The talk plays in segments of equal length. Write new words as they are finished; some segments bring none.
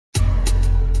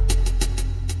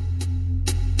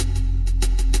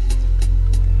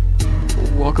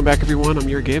Welcome back everyone, I'm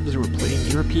YourGibs. We're playing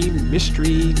European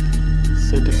Mystery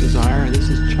Scent of Desire. This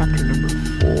is chapter number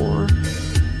 4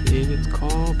 and it's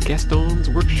called Gaston's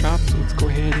Workshop. So let's go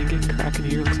ahead and get cracking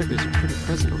here. Looks like there's a pretty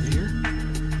present over here.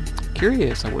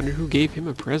 Curious, I wonder who gave him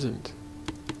a present.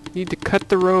 Need to cut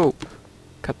the rope.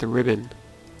 Cut the ribbon.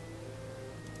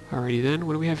 Alrighty then,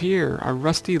 what do we have here? A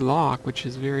rusty lock, which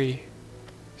is very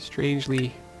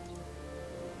strangely...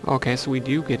 Okay, so we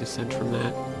do get a scent from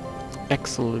that.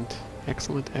 Excellent.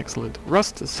 Excellent, excellent.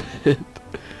 Rust scent.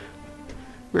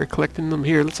 We're collecting them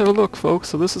here. Let's have a look, folks.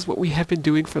 So this is what we have been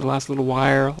doing for the last little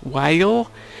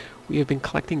while. We have been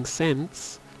collecting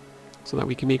scents so that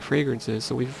we can make fragrances.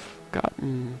 So we've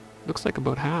gotten, looks like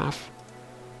about half,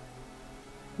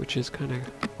 which is kind of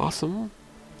awesome.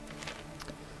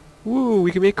 Woo,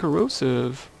 we can make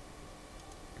corrosive.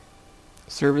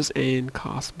 Service and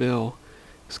cost bill.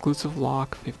 Exclusive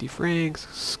lock, 50 francs.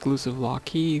 Exclusive lock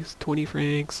keys, 20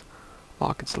 francs.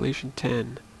 Lock installation,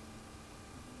 10.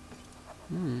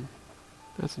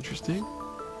 That's interesting.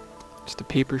 Just a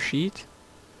paper sheet.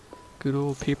 Good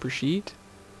old paper sheet.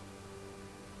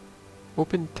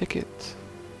 Open ticket.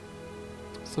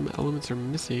 Some elements are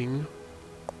missing.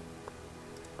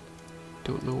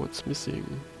 Don't know what's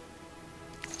missing.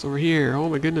 It's over here. Oh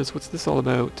my goodness, what's this all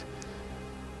about?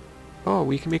 Oh,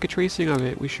 we can make a tracing of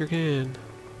it. We sure can.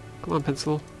 Come on,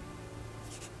 pencil.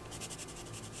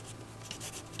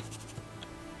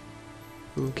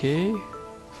 Okay.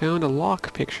 Found a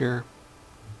lock picture.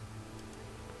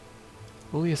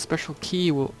 Only a special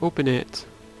key will open it.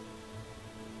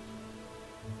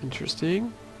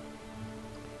 Interesting.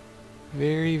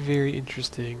 Very, very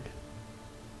interesting.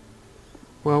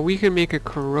 Well, we can make a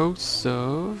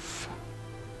corrosive.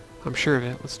 I'm sure of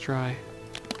it. Let's try.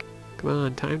 Come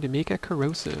on, time to make a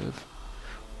corrosive.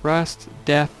 Rust,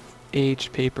 death,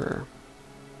 aged paper.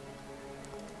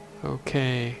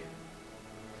 Okay.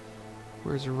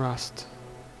 Where's rust?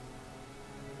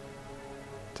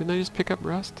 Didn't I just pick up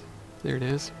rust? There it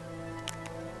is.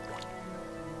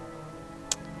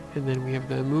 And then we have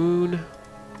the moon.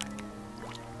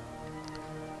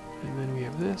 And then we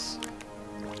have this.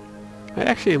 I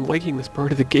actually am liking this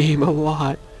part of the game a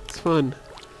lot. It's fun.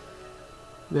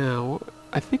 Now,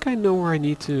 I think I know where I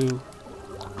need to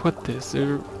put this.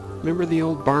 Remember the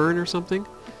old barn or something?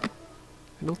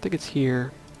 I don't think it's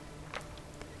here.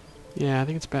 Yeah, I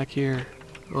think it's back here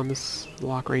on this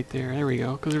lock right there. There we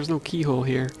go, because there's no keyhole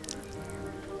here.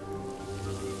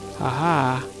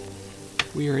 Haha!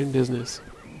 We are in business.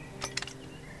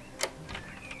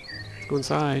 Let's go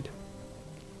inside.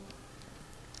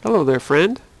 Hello there,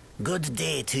 friend. Good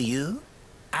day to you.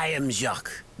 I am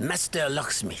Jacques, Master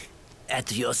Locksmith,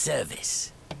 at your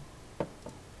service.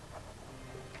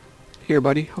 Here,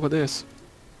 buddy. How about this?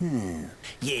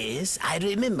 Yes, I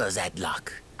remember that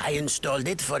lock. I installed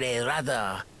it for a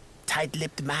rather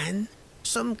tight-lipped man.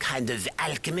 Some kind of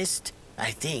alchemist, I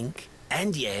think.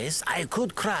 And yes, I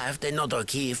could craft another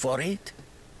key for it.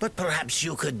 But perhaps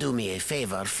you could do me a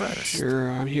favor first.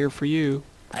 Sure, I'm here for you.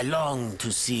 I long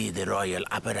to see the royal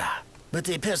opera, but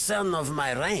a person of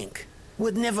my rank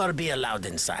would never be allowed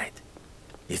inside.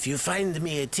 If you find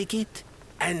me a ticket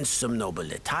and some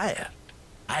noble attire,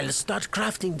 I'll start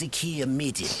crafting the key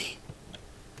immediately.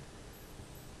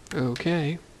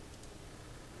 Okay.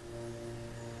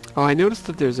 Oh, I noticed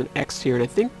that there's an X here, and I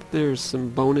think there's some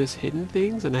bonus hidden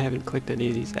things, and I haven't clicked any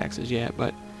of these X's yet,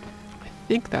 but I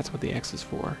think that's what the X is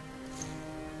for.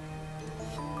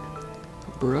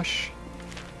 A brush.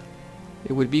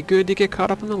 It would be good to get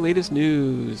caught up on the latest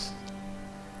news.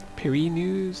 Paris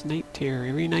news, night terror.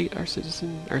 Every night our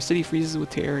city freezes with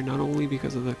terror, not only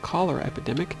because of the cholera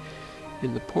epidemic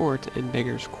in the port and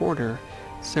Beggar's Quarter.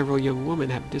 Several young women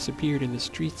have disappeared in the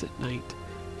streets at night.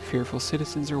 Fearful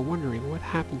citizens are wondering what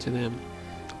happened to them.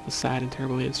 The sad and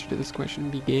terrible answer to this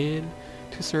question began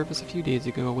to surface a few days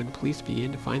ago when police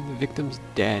began to find the victims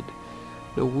dead.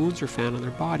 No wounds were found on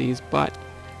their bodies, but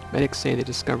medics say they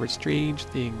discovered strange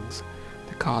things.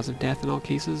 The cause of death in all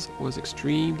cases was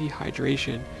extreme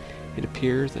dehydration. It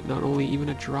appears that not only even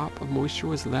a drop of moisture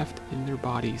was left in their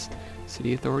bodies.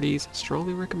 City authorities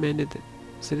strongly recommended that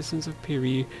citizens of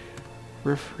Paris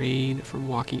refrain from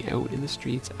walking out in the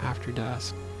streets after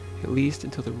dusk, at least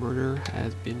until the murderer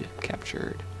has been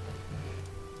captured.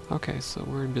 Okay, so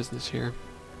we're in business here.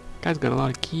 Guy's got a lot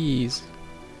of keys.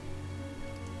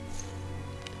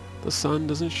 The sun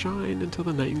doesn't shine until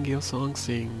the nightingale song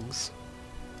sings.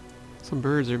 Some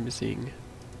birds are missing.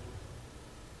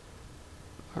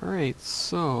 Alright,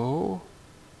 so...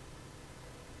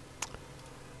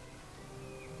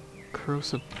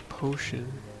 corrosive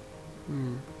potion.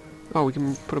 Oh, we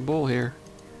can put a bowl here.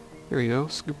 There we go.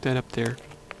 Scoop that up there.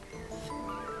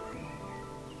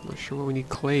 Not sure what we need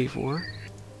clay for.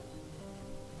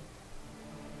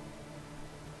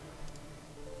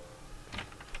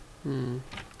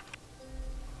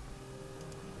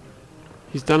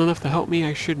 He's done enough to help me.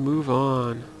 I should move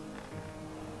on.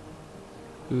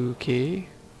 Okay.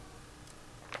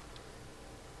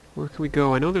 Where can we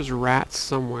go? I know there's rats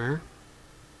somewhere.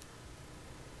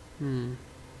 Where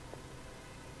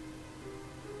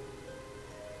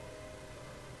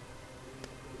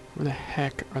the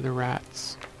heck are the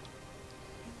rats?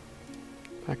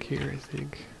 Back here, I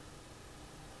think.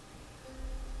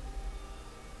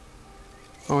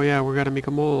 Oh yeah, we gotta make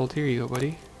a mold. Here you go,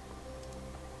 buddy.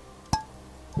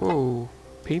 Whoa.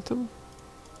 Paint them?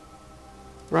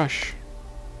 Rush.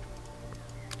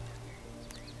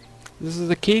 This is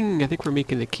the king. I think we're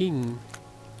making the king.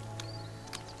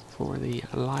 For the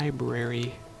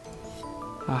library.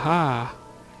 Aha.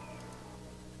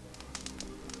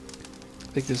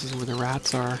 I think this is where the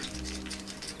rats are.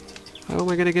 How am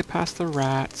I gonna get past the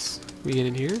rats? Can we get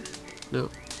in here? No.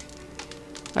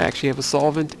 I actually have a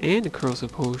solvent and a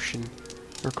corrosive potion.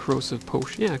 Or corrosive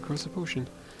potion. Yeah, corrosive potion.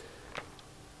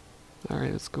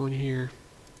 Alright, let's go in here.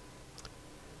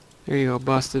 There you go,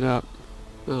 busted up.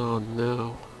 Oh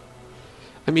no.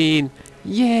 I mean,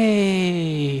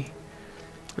 yay!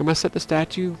 I must set the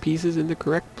statue pieces in the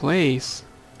correct place.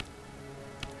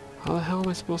 How the hell am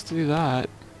I supposed to do that?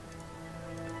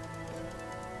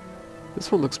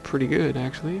 This one looks pretty good,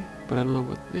 actually. But I don't know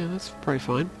what... Yeah, that's probably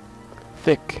fine.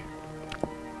 Thick.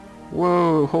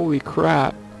 Whoa, holy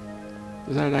crap.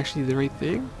 Is that actually the right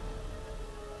thing?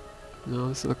 No,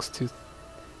 this looks too...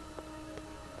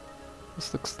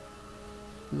 This looks...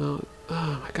 No.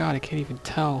 Oh my god, I can't even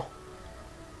tell.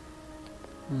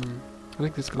 I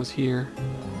think this goes here.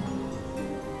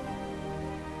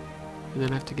 And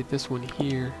then I have to get this one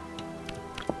here.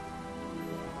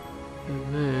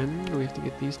 And then, do we have to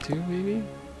get these two, maybe?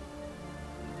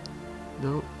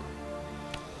 Nope.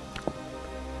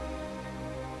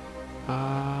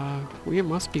 We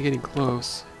must be getting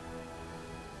close.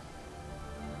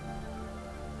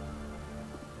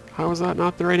 How is that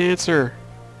not the right answer?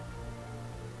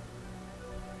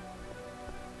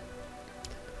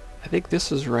 I think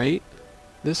this is right.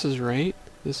 This is right.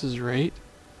 This is right.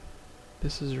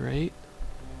 This is right.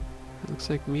 It looks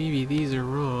like maybe these are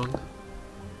wrong.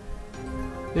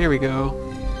 There we go.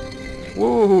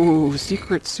 Whoa!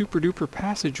 Secret super duper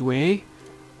passageway.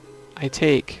 I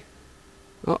take.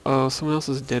 Uh-oh, someone else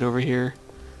is dead over here.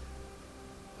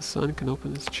 The sun can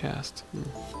open this chest.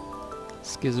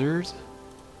 Skizzers.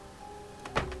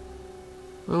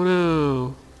 Oh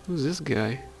no! Who's this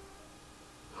guy?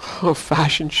 Oh,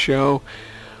 fashion show.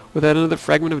 Without another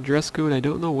fragment of dress code, I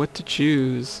don't know what to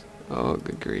choose. Oh,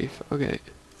 good grief. Okay.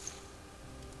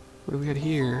 What do we got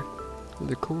here?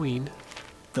 Another coin.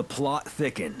 The plot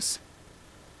thickens.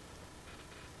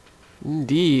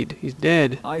 Indeed, he's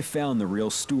dead. I found the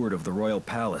real steward of the royal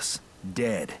palace,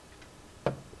 dead.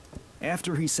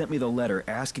 After he sent me the letter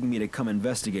asking me to come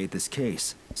investigate this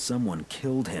case, someone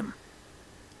killed him.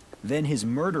 Then his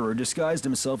murderer disguised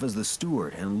himself as the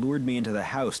steward and lured me into the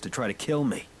house to try to kill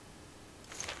me.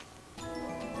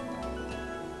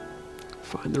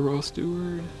 Find the royal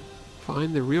steward.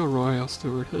 Find the real royal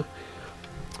steward, huh?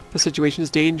 The situation is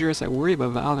dangerous. I worry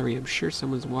about Valerie. I'm sure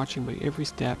someone's watching my every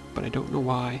step, but I don't know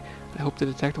why. I hope the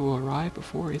detective will arrive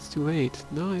before it's too late.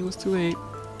 No, it was too late.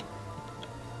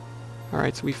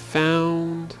 Alright, so we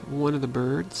found one of the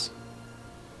birds.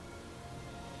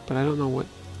 But I don't know what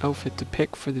outfit to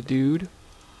pick for the dude.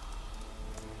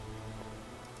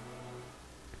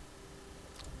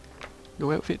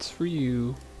 No outfits for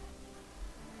you.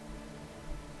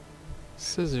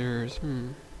 Scissors,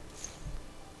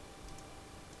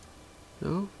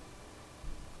 No?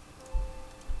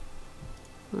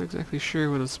 Not exactly sure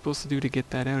what I'm supposed to do to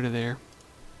get that out of there.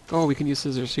 Oh, we can use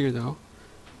scissors here though.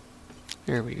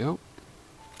 There we go.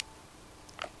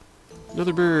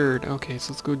 Another bird. Okay,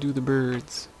 so let's go do the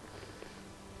birds.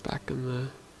 Back in the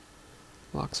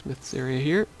locksmith's area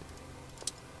here.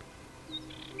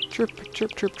 Chirp,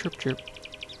 chirp, chirp, chirp, chirp.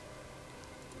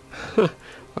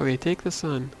 Okay, take the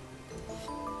sun.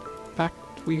 Back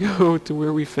we go to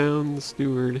where we found the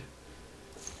steward.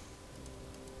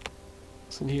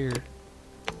 What's in here?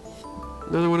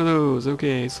 Another one of those.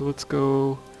 Okay, so let's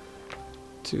go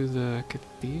to the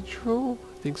cathedral?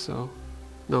 I think so.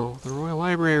 No, the Royal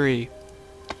Library.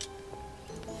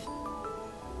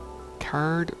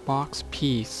 Card box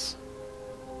piece.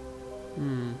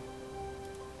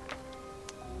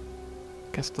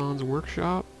 Gaston's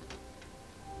workshop.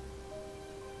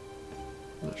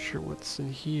 Not sure what's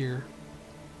in here.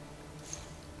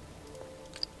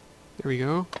 There we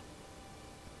go.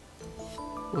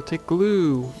 We'll take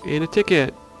glue and a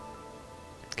ticket.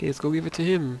 Okay, let's go give it to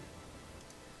him.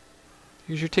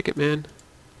 Here's your ticket, man.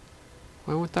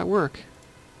 Why won't that work?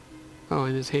 Oh,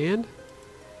 in his hand?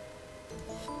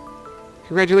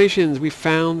 Congratulations, we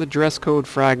found the dress code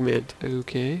fragment.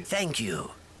 Okay. Thank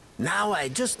you. Now I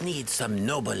just need some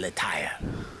noble attire.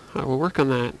 We'll work on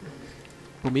that.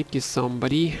 We'll make you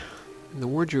somebody in the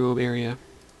wardrobe area.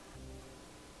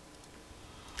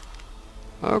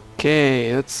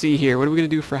 Okay, let's see here. What are we gonna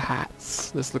do for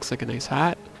hats? This looks like a nice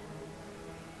hat.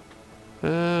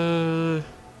 Not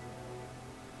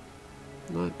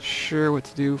sure what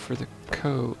to do for the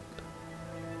coat.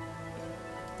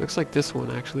 Looks like this one,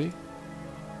 actually.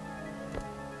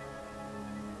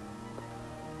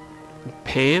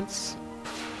 Pants.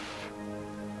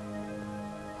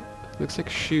 Looks like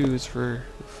shoes for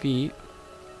the feet.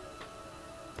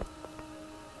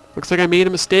 Looks like I made a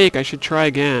mistake. I should try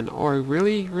again. Oh,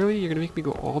 really? Really? You're gonna make me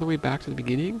go all the way back to the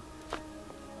beginning?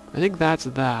 I think that's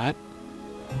that.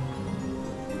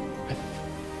 I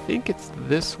think it's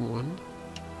this one.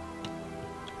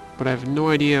 But I have no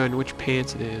idea on which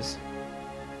pants it is.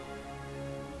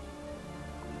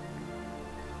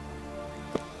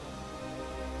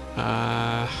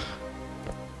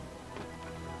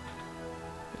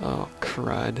 Oh,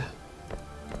 crud.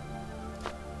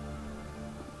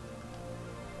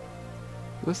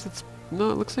 Unless it's...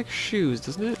 No, it looks like shoes,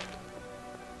 doesn't it?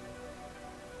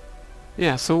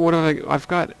 Yeah, so what have I've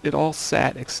got it all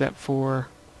set except for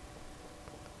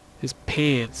his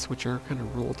pants, which are kind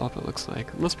of rolled up, it looks like.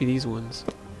 It must be these ones.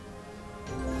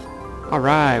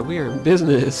 Alright, we are in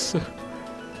business.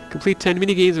 Complete 10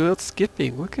 minigames without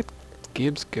skipping. Look at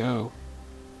Gibbs go.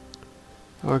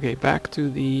 Okay, back to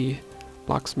the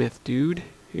blacksmith dude.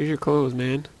 Here's your clothes,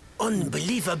 man.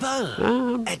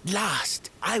 Unbelievable! At last,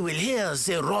 I will hear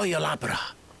the royal opera.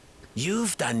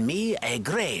 You've done me a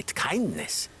great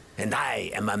kindness, and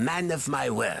I am a man of my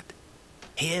word.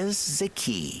 Here's the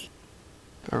key.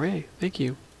 Alright, thank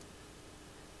you.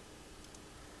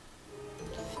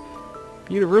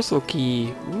 Universal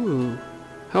key. Ooh.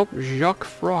 Help Jacques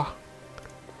Froid.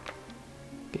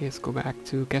 Okay, let's go back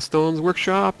to Gaston's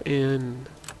workshop and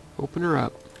open her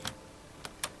up.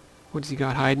 What's he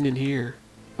got hiding in here?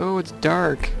 Oh, it's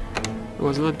dark. Oh,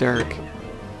 it's not dark.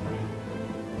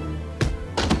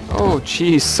 Oh,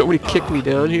 jeez, somebody kicked me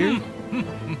down here.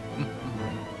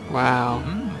 Wow.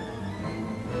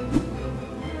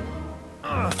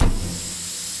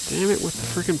 Damn it, with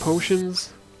the freaking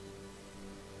potions.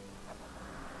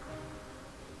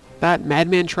 That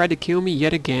madman tried to kill me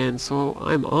yet again, so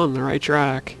I'm on the right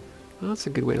track. Well, that's a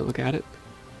good way to look at it.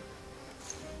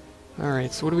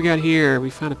 Alright, so what do we got here? We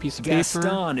found a piece of paper.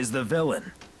 Gaston is the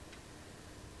villain.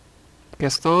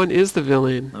 Gaston is the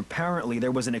villain. Apparently there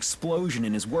was an explosion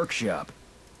in his workshop,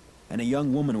 and a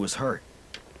young woman was hurt.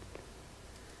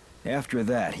 After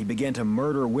that, he began to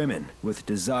murder women with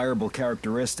desirable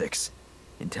characteristics.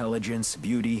 Intelligence,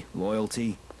 beauty,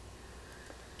 loyalty.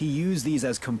 He used these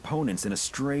as components in a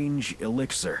strange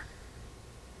elixir.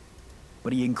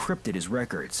 But he encrypted his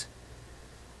records.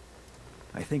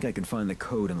 I think I can find the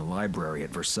code in the library at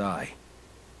Versailles.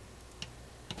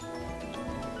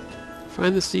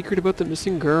 Find the secret about the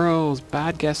missing girls.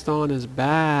 Bad Gaston is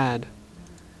bad.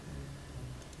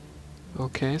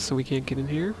 Okay, so we can't get in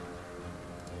here.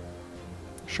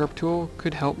 Sharp tool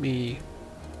could help me.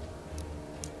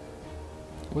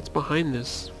 What's behind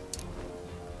this?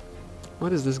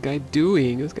 What is this guy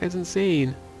doing? This guy's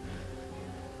insane.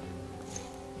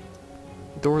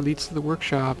 The door leads to the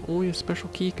workshop. Only a special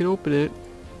key can open it.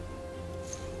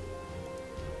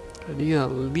 I need a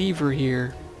lever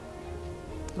here.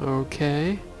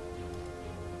 Okay.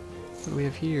 What do we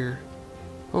have here?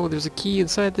 Oh, there's a key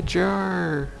inside the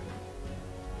jar.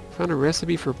 Found a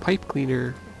recipe for pipe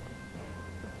cleaner.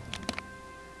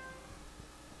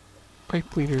 Pipe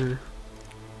cleaner.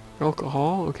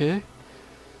 Alcohol, okay.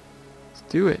 Let's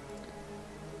do it.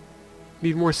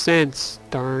 Need more sense,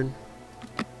 darn.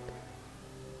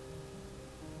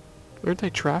 Aren't I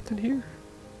trapped in here?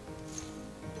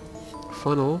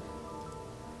 Funnel.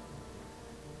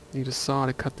 Need a saw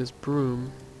to cut this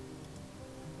broom.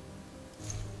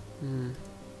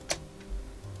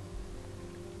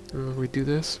 We do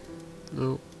this?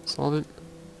 No. Solvent?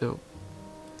 No.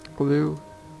 Glue?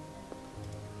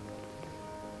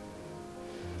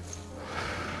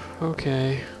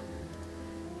 Okay.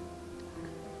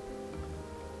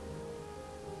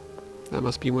 That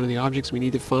must be one of the objects we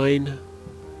need to find.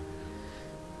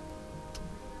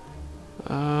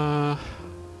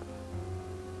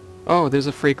 Oh, there's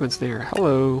a fragrance there.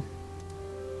 Hello.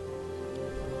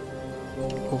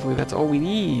 Hopefully that's all we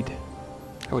need.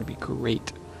 That would be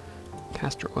great.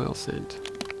 Castor oil scent.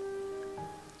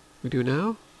 We do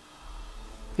now?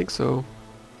 I think so.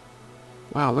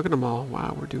 Wow, look at them all.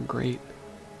 Wow, we're doing great.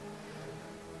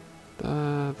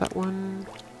 That one.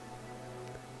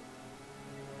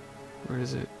 Where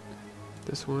is it?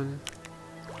 This one.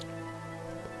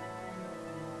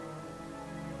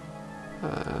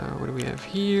 What do we have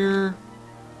here?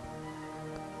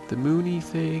 The Moony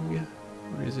thing.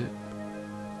 Where is it?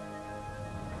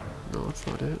 No, that's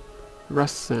not it.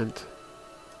 Rust scent.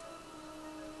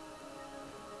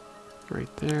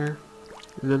 Right there.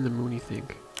 And then the Moony thing.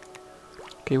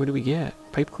 Okay, what do we get?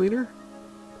 Pipe cleaner?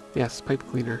 Yes, pipe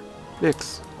cleaner.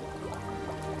 Mix.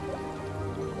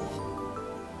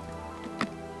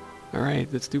 Alright,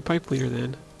 let's do pipe cleaner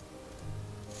then.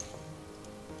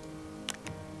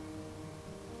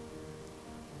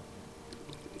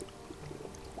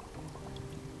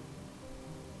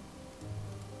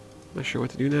 Not sure what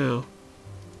to do now.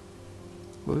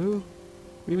 Blue?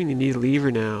 What do you mean you need a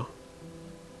lever now?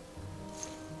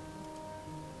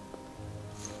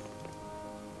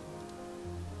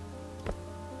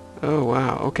 Oh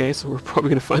wow, okay, so we're probably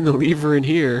gonna find the lever in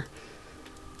here.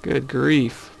 Good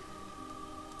grief.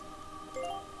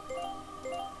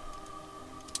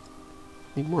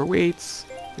 Need more weights.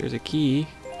 There's a key.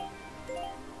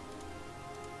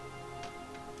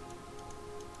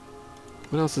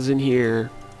 What else is in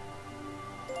here?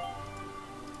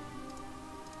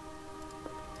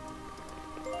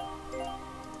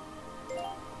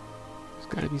 There's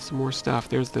gotta be some more stuff.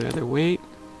 There's the other weight.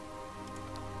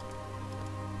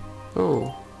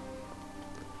 Oh.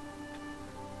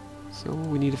 So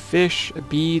we need a fish, a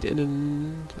bead,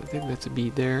 and I think that's a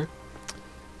bead there.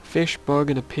 Fish, bug,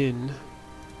 and a pin.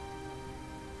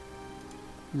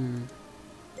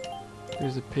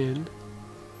 There's a pin.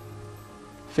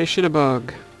 Fish and a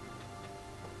bug.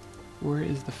 Where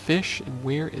is the fish and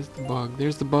where is the bug?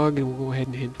 There's the bug, and we'll go ahead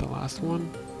and hit the last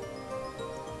one.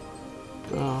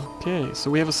 Okay, so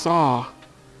we have a saw.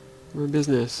 We're in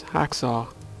business. Hacksaw.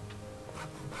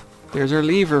 There's our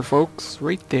lever, folks.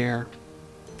 Right there.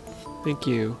 Thank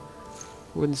you.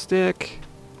 Wooden stick.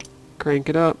 Crank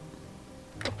it up.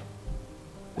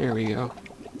 There we go.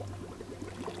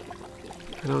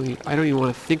 I don't even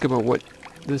want to think about what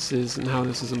this is and how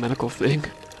this is a medical thing.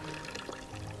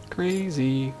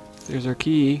 Crazy. There's our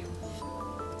key.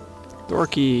 Door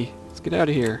key. Let's get out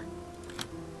of here.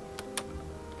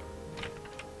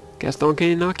 Gaston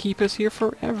cannot keep us here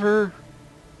forever.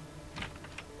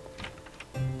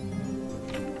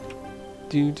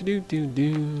 Do do do do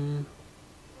do.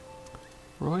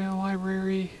 Royal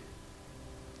Library.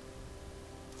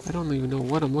 I don't even know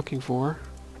what I'm looking for.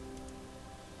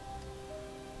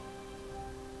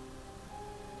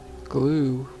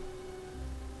 Glue.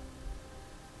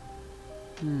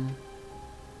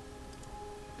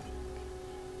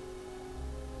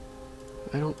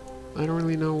 I don't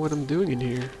really know what I'm doing in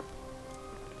here.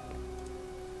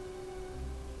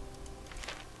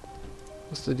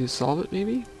 What's to do? Solve it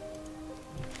maybe?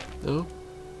 No?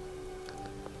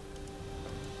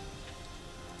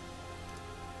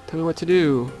 Tell me what to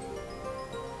do.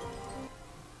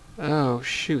 Oh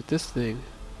shoot, this thing.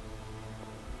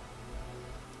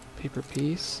 Paper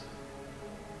piece.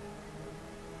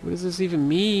 What does this even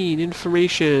mean?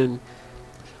 Information.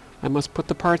 I must put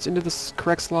the parts into the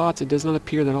correct slots. It does not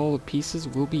appear that all the pieces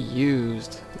will be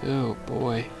used. Oh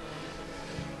boy.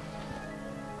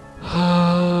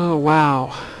 Oh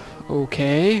wow.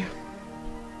 Okay.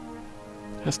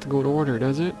 Has to go in order,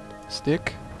 does it?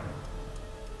 Stick.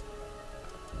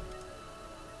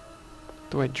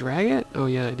 Do I drag it? Oh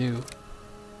yeah, I do.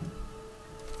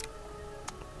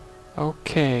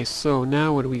 Okay, so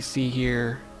now what do we see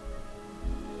here?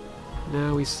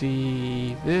 Now we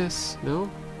see this. No?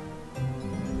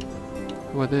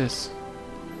 What this?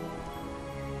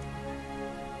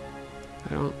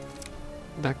 I don't...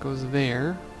 That goes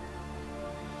there.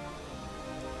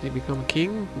 They become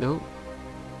king? No.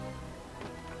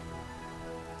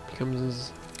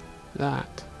 Becomes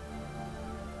that.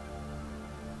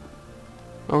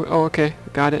 Oh, okay.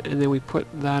 Got it. And then we put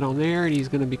that on there, and he's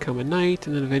going to become a knight,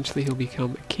 and then eventually he'll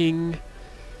become a king.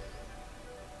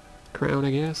 Crown,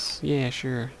 I guess. Yeah,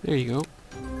 sure. There you go.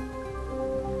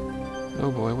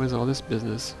 Oh boy, what is all this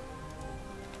business?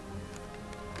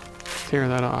 Tear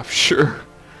that off. Sure.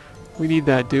 We need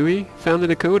that, do we? Found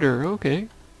the decoder. Okay.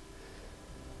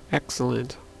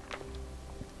 Excellent.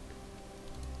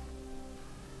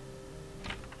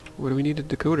 What do we need a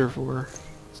decoder for?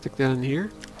 Stick that in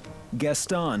here?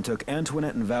 Gaston took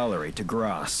Antoinette and Valerie to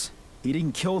Grasse. He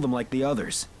didn't kill them like the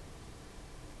others.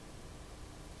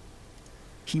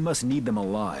 He must need them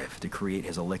alive to create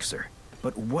his elixir.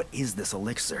 But what is this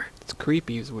elixir? It's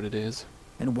creepy is what it is.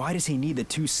 And why does he need the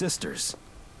two sisters?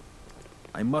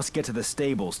 I must get to the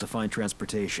stables to find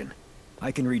transportation.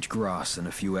 I can reach Gras in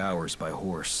a few hours by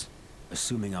horse,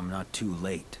 assuming I'm not too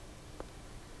late.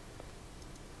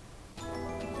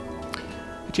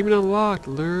 Achievement unlocked.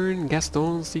 Learn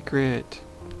Gaston's secret.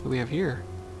 What do we have here?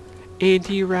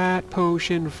 Anti-rat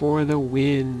potion for the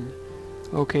win.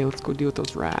 Okay, let's go deal with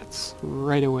those rats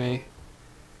right away.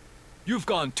 You've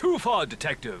gone too far,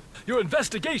 Detective. Your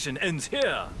investigation ends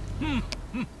here.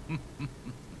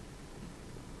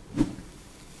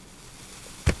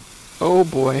 Oh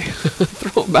boy.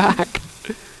 Throw it back.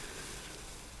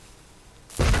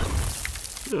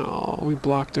 Oh, we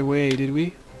blocked away, did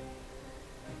we?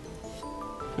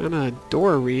 Found a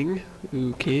door ring.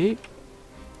 Okay.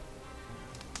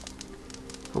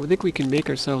 I think we can make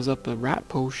ourselves up a rat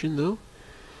potion, though.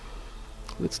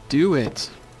 Let's do it.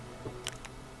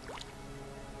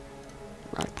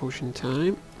 Rat potion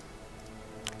time.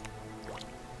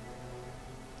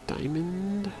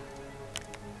 Diamond.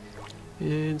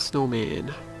 And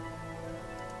snowman.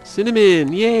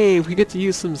 Cinnamon! Yay! We get to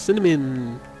use some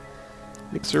cinnamon.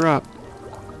 Mix her up.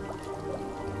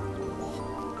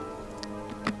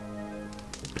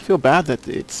 I feel bad that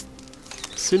it's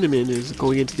cinnamon is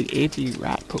going into the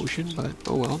anti-rat potion, but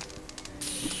oh well.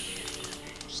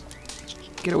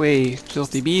 Get away,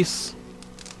 filthy beasts.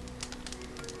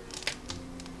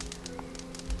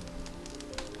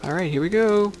 Alright, here we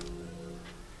go.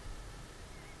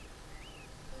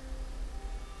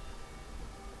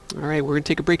 Alright, we're gonna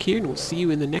take a break here and we'll see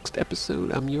you in the next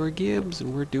episode. I'm YourGibs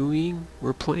and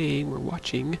we're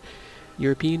watching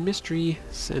European Mystery,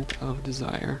 Scent of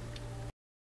Desire.